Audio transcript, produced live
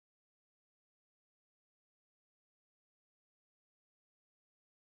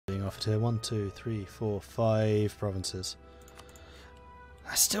being offered here. 1, 2, 3, 4, 5 provinces.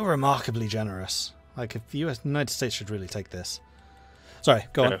 That's still remarkably generous. Like, if the United States should really take this. Sorry,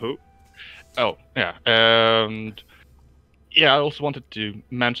 go on. Who? Oh, yeah. And yeah, I also wanted to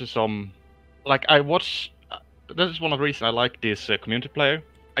mention some. Like, I watch. That is one of the reasons I like this community player.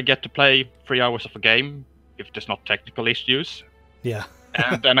 I get to play 3 hours of a game if there's not technical issues. Yeah.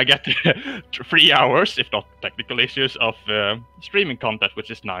 And then I get 3 hours, if not technical issues, of streaming content,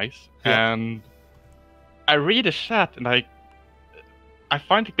 which is nice. Yeah. And I read the chat, and I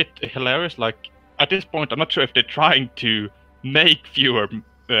find it a bit hilarious. Like, at this point, I'm not sure if they're trying to make fewer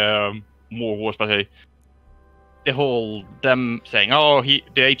more wars, but the whole them saying, "Oh, the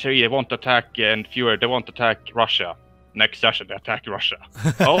HRE they won't attack," and fewer they won't attack Russia. Next session they attack Russia.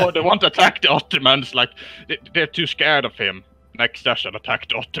 Oh, they want to attack the Ottomans. Like, they're too scared of him. Next session attack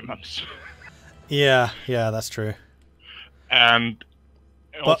the Ottomans. Yeah, that's true. And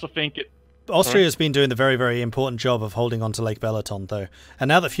I also think Austria has been doing the very, very important job of holding on to Lake Belaton, though. And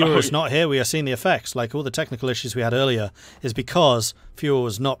now that Führer is not here, we are seeing the effects. Like, all the technical issues we had earlier is because Führer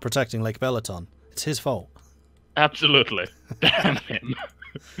was not protecting Lake Belaton. It's his fault. Absolutely. Damn him.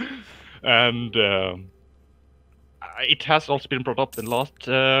 And it has also been brought up in last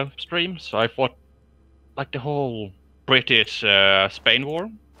stream, so I thought, like, the whole British-Spain war.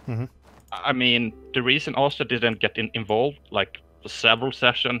 Mm-hmm. I mean, the reason Austria didn't get involved, like, for several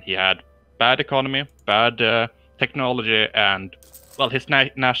sessions, he had bad economy, bad technology, and, well, his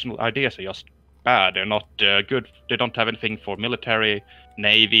national ideas are just bad. They're not good. They don't have anything for military,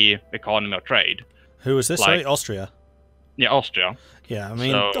 navy, economy, or trade. Who was this? Like, sorry, Austria. Yeah, Austria. Yeah, I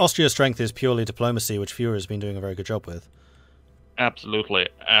mean, Austria's strength is purely diplomacy, which Führer has been doing a very good job with. Absolutely.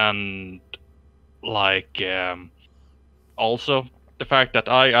 And, like, also, the fact that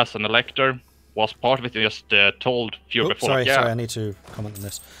I, as an elector, was part of it, just told Führer before. Sorry, I need to comment on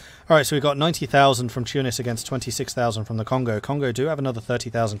this. Alright, so we've got 90,000 from Tunis against 26,000 from the Congo. Congo do have another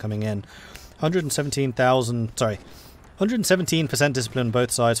 30,000 coming in. 117% discipline on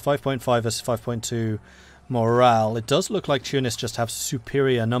both sides, 5.5 versus 5.2 morale. It does look like Tunis just have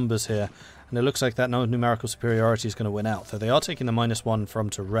superior numbers here, and it looks like that numerical superiority is going to win out, though they are taking the -1 from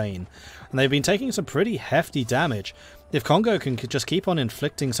terrain. And they've been taking some pretty hefty damage. If Congo can just keep on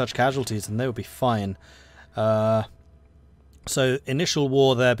inflicting such casualties, then they will be fine. So initial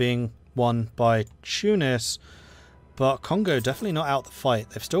war there being won by Tunis, but Congo definitely not out the fight.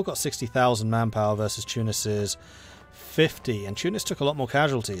 They've still got 60,000 manpower versus Tunis's 50, and Tunis took a lot more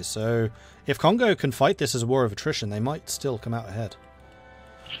casualties, so if Congo can fight this as a war of attrition, they might still come out ahead.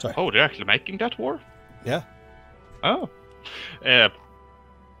 Sorry. Oh, they're actually making that war? Yeah. Oh.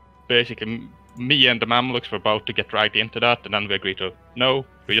 Basically, me and the Mamluks were about to get right into that, and then we agreed to, no,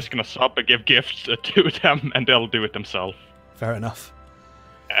 we're just gonna sub and give gifts to them, and they'll do it themselves. Fair enough.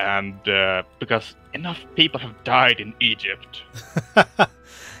 And because enough people have died in Egypt.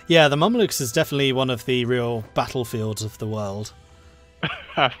 Yeah, the Mamluks is definitely one of the real battlefields of the world.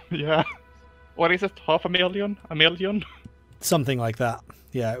 Yeah. What is it? 500,000? 1 million? Something like that.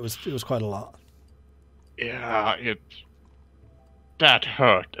 Yeah, it was quite a lot. Yeah, that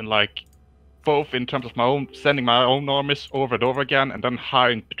hurt, and like, both in terms of sending my own armies over and over again, and then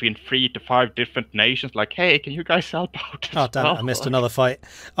hiring between 3 to 5 different nations, like, hey, can you guys help out? Oh, damn it, I missed another fight.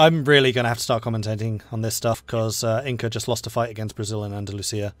 I'm really going to have to start commentating on this stuff, because Inca just lost a fight against Brazil and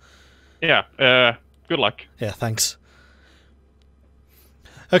Andalusia. Yeah, good luck. Yeah, thanks.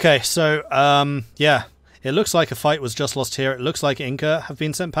 Okay, so, yeah, it looks like a fight was just lost here. It looks like Inca have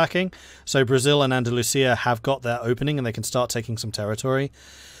been sent packing, so Brazil and Andalusia have got their opening, and they can start taking some territory.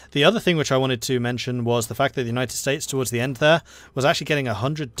 The other thing which I wanted to mention was the fact that the United States, towards the end there, was actually getting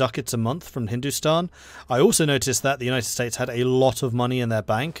 100 ducats a month from Hindustan. I also noticed that the United States had a lot of money in their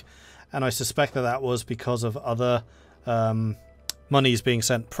bank, and I suspect that that was because of other monies being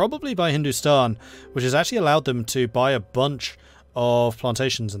sent, probably by Hindustan, which has actually allowed them to buy a bunch of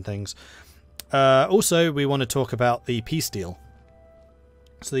plantations and things. Also, we want to talk about the peace deal.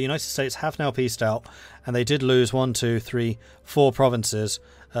 So the United States have now peaced out, and they did lose 1, 2, 3, 4 provinces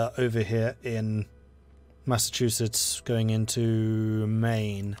over here in Massachusetts going into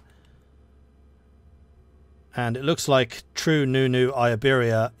Maine. And it looks like true Nunu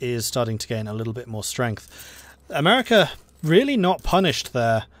Iberia is starting to gain a little bit more strength. America really not punished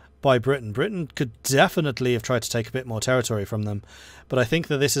there by Britain. Britain could definitely have tried to take a bit more territory from them, but I think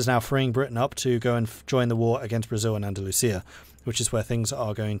that this is now freeing Britain up to go and join the war against Brazil and Andalusia, which is where things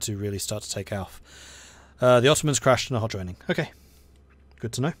are going to really start to take off. The Ottomans crashed and are hot joining. Okay,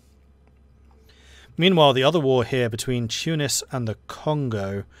 good to know. Meanwhile, the other war here between Tunis and the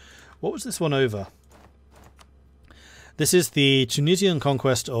Congo. What was this one over? This is the Tunisian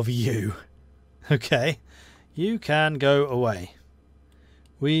conquest of you. Okay. You can go away.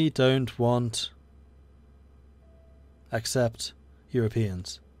 We don't want... accept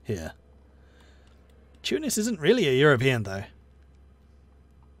Europeans here. Tunis isn't really a European, though.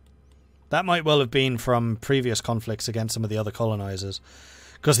 That might well have been from previous conflicts against some of the other colonizers.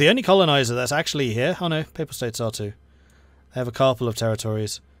 Because the only colonizer that's actually here... oh no, Papal States are too. They have a couple of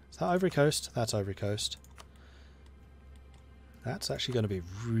territories. Is that Ivory Coast? That's Ivory Coast. That's actually going to be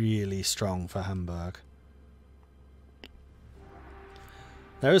really strong for Hamburg.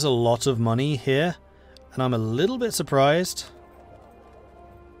 There is a lot of money here, and I'm a little bit surprised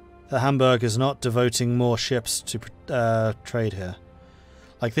that Hamburg is not devoting more ships to trade here.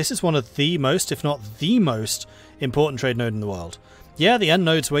 Like, this is one of the most, if not the most, important trade node in the world. Yeah, the end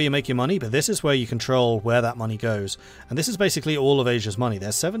node's where you make your money, but this is where you control where that money goes. And this is basically all of Asia's money.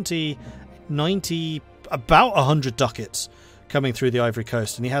 There's 70, 90, about 100 ducats coming through the Ivory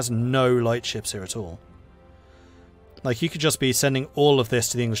Coast, and he has no light ships here at all. Like, you could just be sending all of this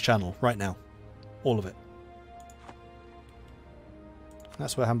to the English Channel right now. All of it.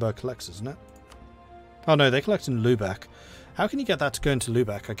 That's where Hamburg collects, isn't it? Oh no, they collect in Lubeck. How can you get that to go into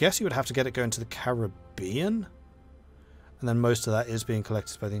Lubeck? I guess you would have to get it going to the Caribbean? And then most of that is being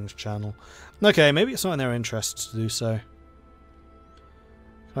collected by the English Channel. Okay, maybe it's not in their interests to do so.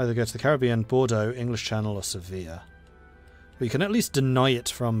 Either go to the Caribbean, Bordeaux, English Channel, or Sevilla. But you can at least deny it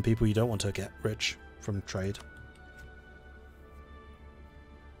from people you don't want to get rich from trade.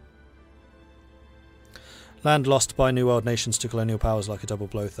 Land lost by New World nations to colonial powers like a double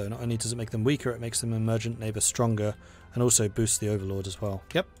blow, though. Not only does it make them weaker, it makes them emergent neighbours stronger, and also boosts the Overlord as well.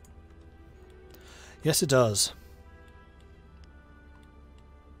 Yep. Yes, it does.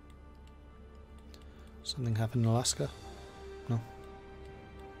 Something happened in Alaska? No.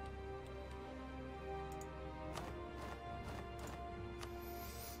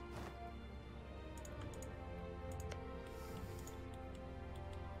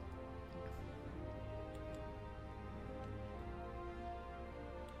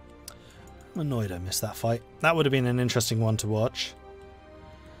 I'm annoyed I missed that fight. That would have been an interesting one to watch.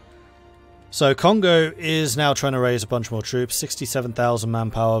 So Congo is now trying to raise a bunch more troops. 67,000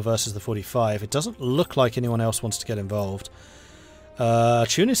 manpower versus the 45. It doesn't look like anyone else wants to get involved.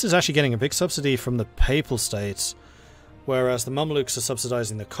 Tunis is actually getting a big subsidy from the Papal States, whereas the Mamluks are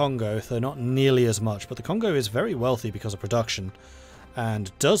subsidizing the Congo, though not nearly as much. But the Congo is very wealthy because of production,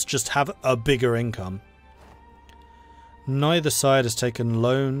 and does just have a bigger income. Neither side has taken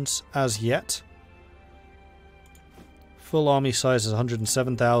loans as yet. Full army size is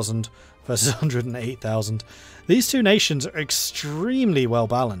 107,000 versus 108,000. These two nations are extremely well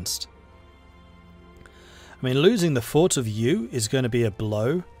balanced. I mean, losing the Fort of U is going to be a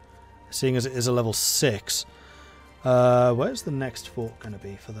blow, seeing as it is a level 6. Where's the next fort going to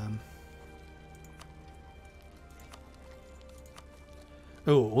be for them?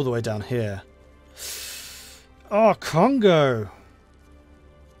 Oh, all the way down here. Oh, Congo!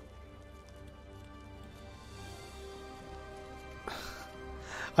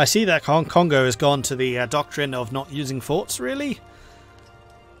 I see that Congo has gone to the doctrine of not using forts, really?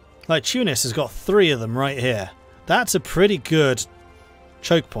 Like, Tunis has got 3 of them right here. That's a pretty good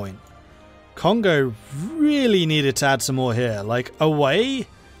choke point. Congo really needed to add some more here. Like, away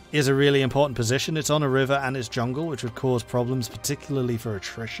is a really important position. It's on a river and it's jungle, which would cause problems, particularly for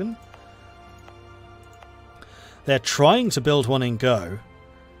attrition. They're trying to build one in Go,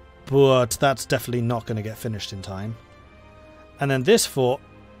 but that's definitely not going to get finished in time. And then this fort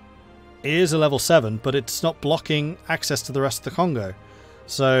is a level 7, but it's not blocking access to the rest of the Congo.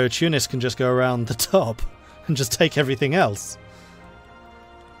 So Tunis can just go around the top and just take everything else.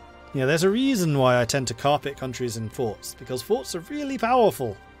 Yeah, there's a reason why I tend to carpet countries in forts, because forts are really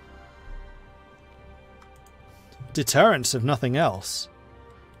powerful. Deterrence, if nothing else.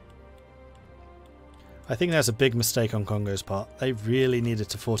 I think that's a big mistake on Congo's part. They really needed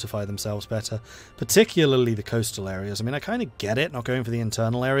to fortify themselves better, particularly the coastal areas. I mean, I kind of get it, not going for the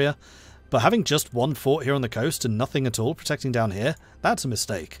internal area, but having just one fort here on the coast and nothing at all protecting down here, that's a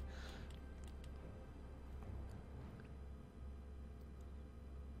mistake.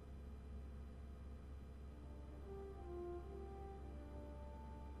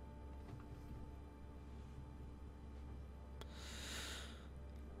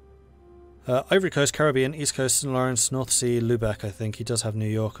 Ivory Coast, Caribbean, East Coast, St. Lawrence, North Sea, Lubeck, I think. He does have New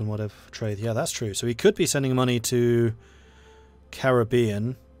York and whatever trade. Yeah, that's true. So he could be sending money to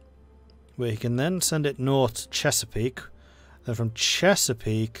Caribbean, where he can then send it north to Chesapeake. Then from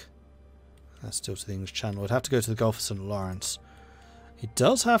Chesapeake, that's still to the English Channel. It'd have to go to the Gulf of St. Lawrence. He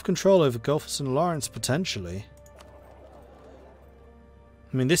does have control over Gulf of St. Lawrence, potentially.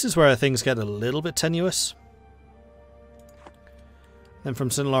 I mean, this is where things get a little bit tenuous. Then from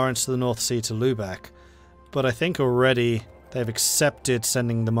St. Lawrence to the North Sea to Lubeck. But I think already they've accepted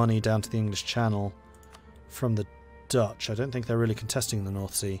sending the money down to the English Channel from the Dutch. I don't think they're really contesting the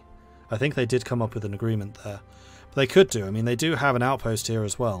North Sea. I think they did come up with an agreement there. But they could do. I mean, they do have an outpost here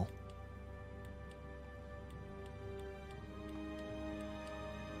as well.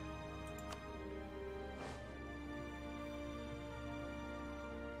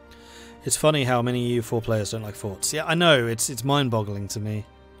 It's funny how many EU4 players don't like forts. Yeah, I know, it's mind-boggling to me.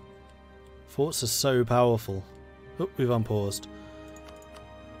 Forts are so powerful. Oh, we've unpaused.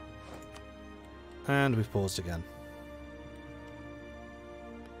 And we've paused again.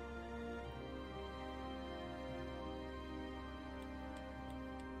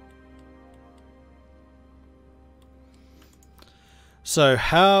 So,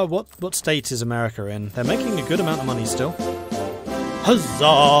 what state is America in? They're making a good amount of money still.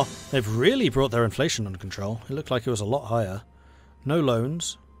 Huzzah! They've really brought their inflation under control. It looked like it was a lot higher. No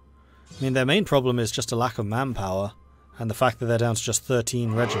loans. I mean, their main problem is just a lack of manpower and the fact that they're down to just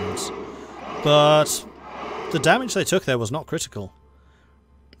 13 regiments. But the damage they took there was not critical.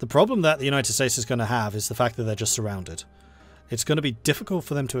 The problem that the United States is going to have is the fact that they're just surrounded. It's going to be difficult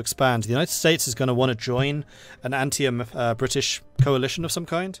for them to expand. The United States is going to want to join an anti-British coalition of some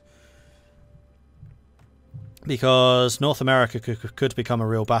kind, because North America could become a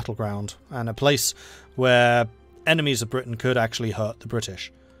real battleground and a place where enemies of Britain could actually hurt the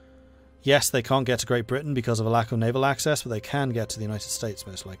British. Yes, they can't get to Great Britain because of a lack of naval access, but they can get to the United States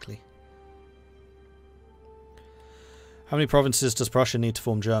most likely. How many provinces does Prussia need to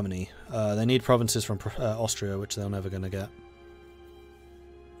form Germany? They need provinces from Austria, which they're never going to get.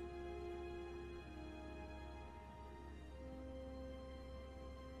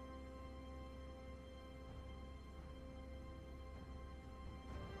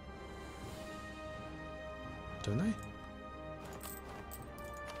 Don't they?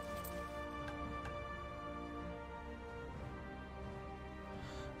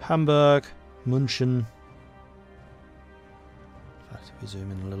 Hamburg, München. In fact, if we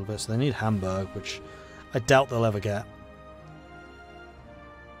zoom in a little bit, so they need Hamburg, which I doubt they'll ever get.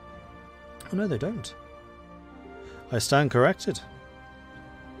 Oh no, they don't. I stand corrected.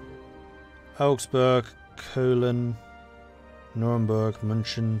 Augsburg, Cologne, Nuremberg,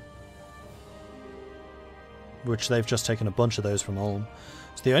 München, which they've just taken a bunch of those from Ulm.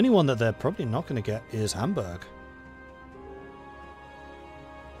 So the only one that they're probably not going to get is Hamburg.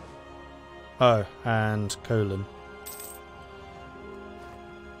 Oh, and Cologne.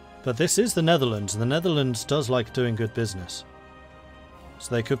 But this is the Netherlands, and the Netherlands does like doing good business.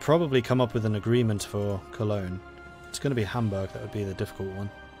 So they could probably come up with an agreement for Cologne. It's going to be Hamburg that would be the difficult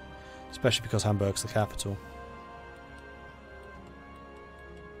one, especially because Hamburg's the capital.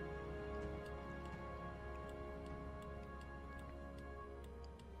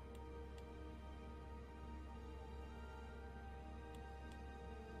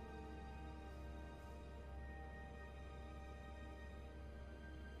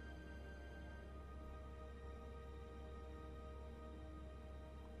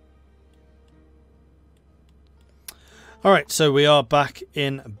 Alright, so we are back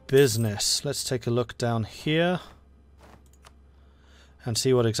in business. Let's take a look down here and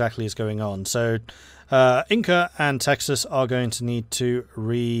see what exactly is going on. So, Inca and Texas are going to need to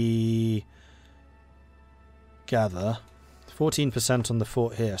regather 14% on the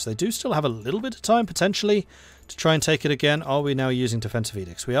fort here. So they do still have a little bit of time, potentially, to try and take it again. Are we now using defensive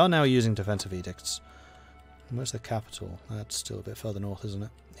edicts? We are now using defensive edicts. Where's the capital? That's still a bit further north, isn't it?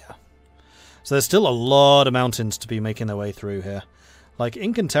 Yeah. So there's still a lot of mountains to be making their way through here. Like,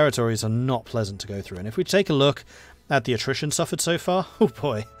 Incan territories are not pleasant to go through. And if we take a look at the attrition suffered so far, oh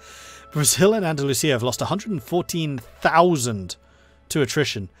boy. Brazil and Andalusia have lost 114,000 to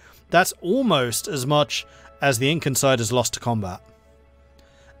attrition. That's almost as much as the Incan side has lost to combat.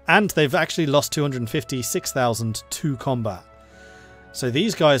 And they've actually lost 256,000 to combat. So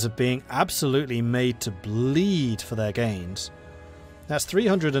these guys are being absolutely made to bleed for their gains. That's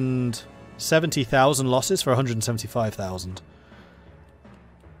 370,000 losses for 175,000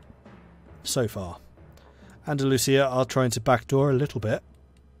 so far. Andalusia are trying to backdoor a little bit,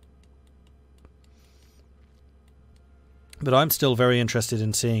 but I'm still very interested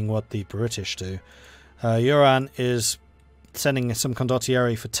in seeing what the British do. Joran is sending some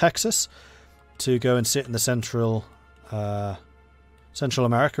condottieri for Texas to go and sit in the Central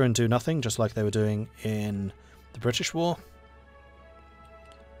America and do nothing, just like they were doing in the British War.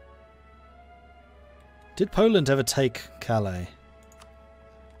 Did Poland ever take Calais?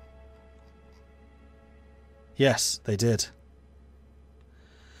 Yes, they did.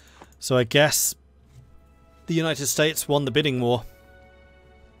 So I guess the United States won the bidding war.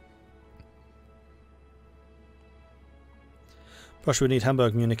 Prussia would need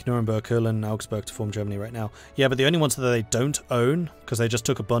Hamburg, Munich, Nuremberg, Cologne, and Augsburg to form Germany right now. Yeah, but the only ones that they don't own, because they just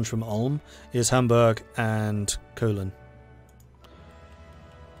took a bunch from Ulm, is Hamburg and Cologne.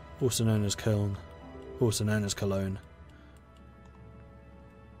 Also known as Cologne. Also known as Cologne.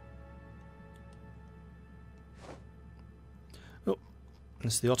 Oh,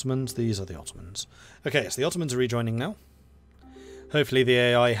 it's the Ottomans. These are the Ottomans. Okay, so the Ottomans are rejoining now. Hopefully the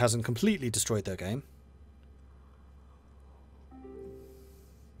AI hasn't completely destroyed their game.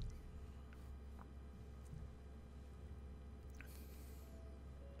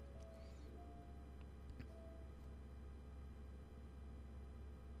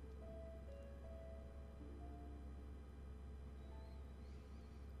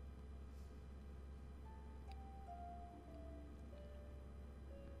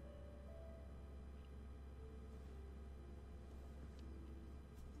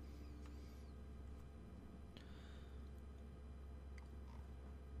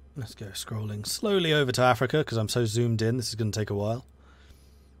 Let's go scrolling slowly over to Africa because I'm so zoomed in. This is going to take a while.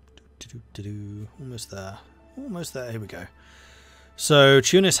 Almost there. Almost there. Here we go. So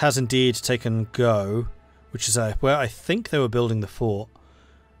Tunis has indeed taken Go, which is where I think they were building the fort.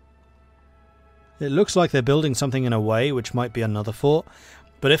 It looks like they're building something in a way which might be another fort.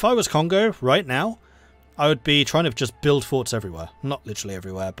 But if I was Congo right now, I would be trying to just build forts everywhere. Not literally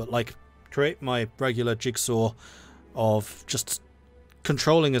everywhere, but like create my regular jigsaw of just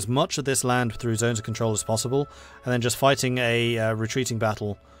controlling as much of this land through zones of control as possible, and then just fighting a retreating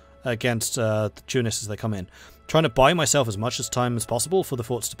battle against Tunis as they come in. Trying to buy myself as much time as possible for the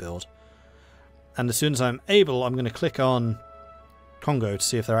forts to build. And as soon as I'm able, I'm going to click on Congo to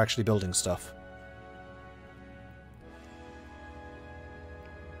see if they're actually building stuff.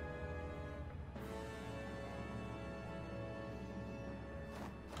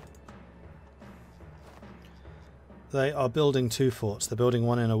 They are building two forts. They're building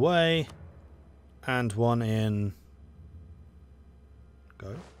one in Away and one in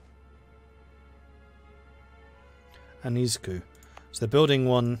Go and Izku. So they're building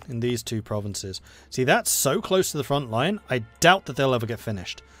one in these two provinces. See, that's so close to the front line, I doubt that they'll ever get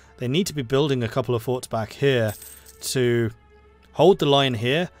finished. They need to be building a couple of forts back here to hold the line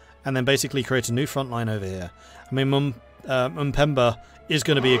here and then basically create a new front line over here. I mean, Mpemba is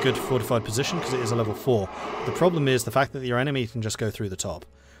going to be a good fortified position because it is a level 4. The problem is the fact that your enemy can just go through the top.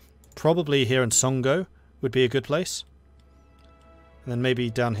 Probably here in Songo would be a good place. And then maybe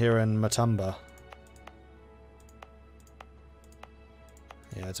down here in Matamba.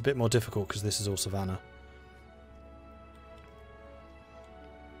 Yeah, it's a bit more difficult because this is all savannah.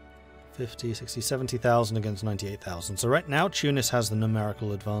 50, 60, 70,000 against 98,000. So right now Tunis has the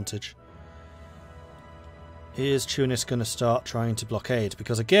numerical advantage. Is Tunis going to start trying to blockade?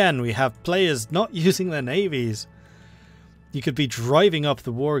 Because again, we have players not using their navies. You could be driving up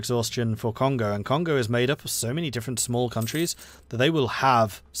the war exhaustion for Congo, and Congo is made up of so many different small countries that they will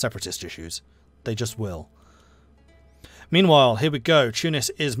have separatist issues. They just will. Meanwhile, here we go. Tunis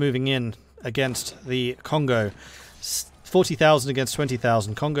is moving in against the Congo. 40,000 against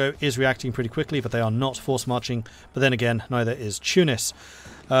 20,000. Congo is reacting pretty quickly, but they are not force marching. But then again, neither is Tunis.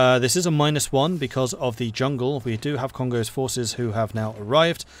 This is a -1 because of the jungle. We do have Congo's forces who have now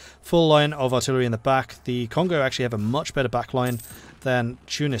arrived. Full line of artillery in the back. The Congo actually have a much better backline than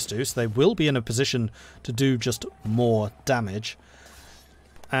Tunis do, so they will be in a position to do just more damage.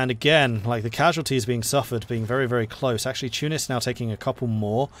 And again, like the casualties being suffered, being very, very close. Actually, Tunis now taking a couple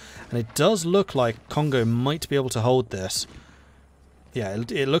more. And it does look like Congo might be able to hold this. Yeah,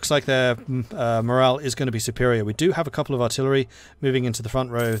 it looks like their morale is going to be superior. We do have a couple of artillery moving into the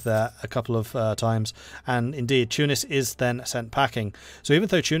front row there a couple of times. And indeed, Tunis is then sent packing. So even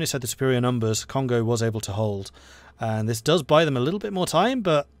though Tunis had the superior numbers, Congo was able to hold. And this does buy them a little bit more time,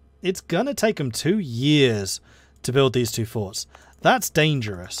 but it's going to take them 2 years to build these two forts. That's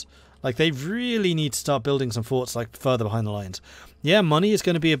dangerous. Like, they really need to start building some forts like further behind the lines. Yeah, money is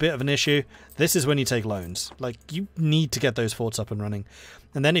going to be a bit of an issue. This is when you take loans. Like, you need to get those forts up and running.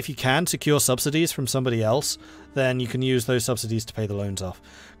 And then if you can secure subsidies from somebody else, then you can use those subsidies to pay the loans off.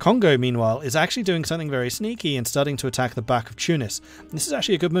 Congo, meanwhile, is actually doing something very sneaky and starting to attack the back of Tunis. This is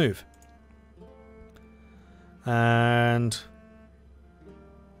actually a good move. And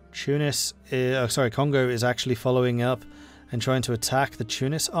Congo is actually following up and trying to attack the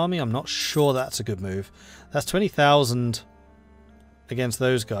Tunis army. I'm not sure that's a good move. That's 20,000 against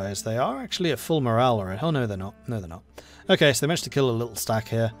those guys. They are actually at full morale, right? Oh, no, they're not. No, they're not. Okay, so they managed to kill a little stack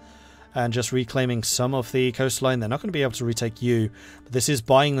here. and just reclaiming some of the coastline. They're not going to be able to retake you, but this is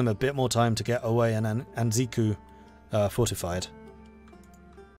buying them a bit more time to get Oe and Anziku fortified.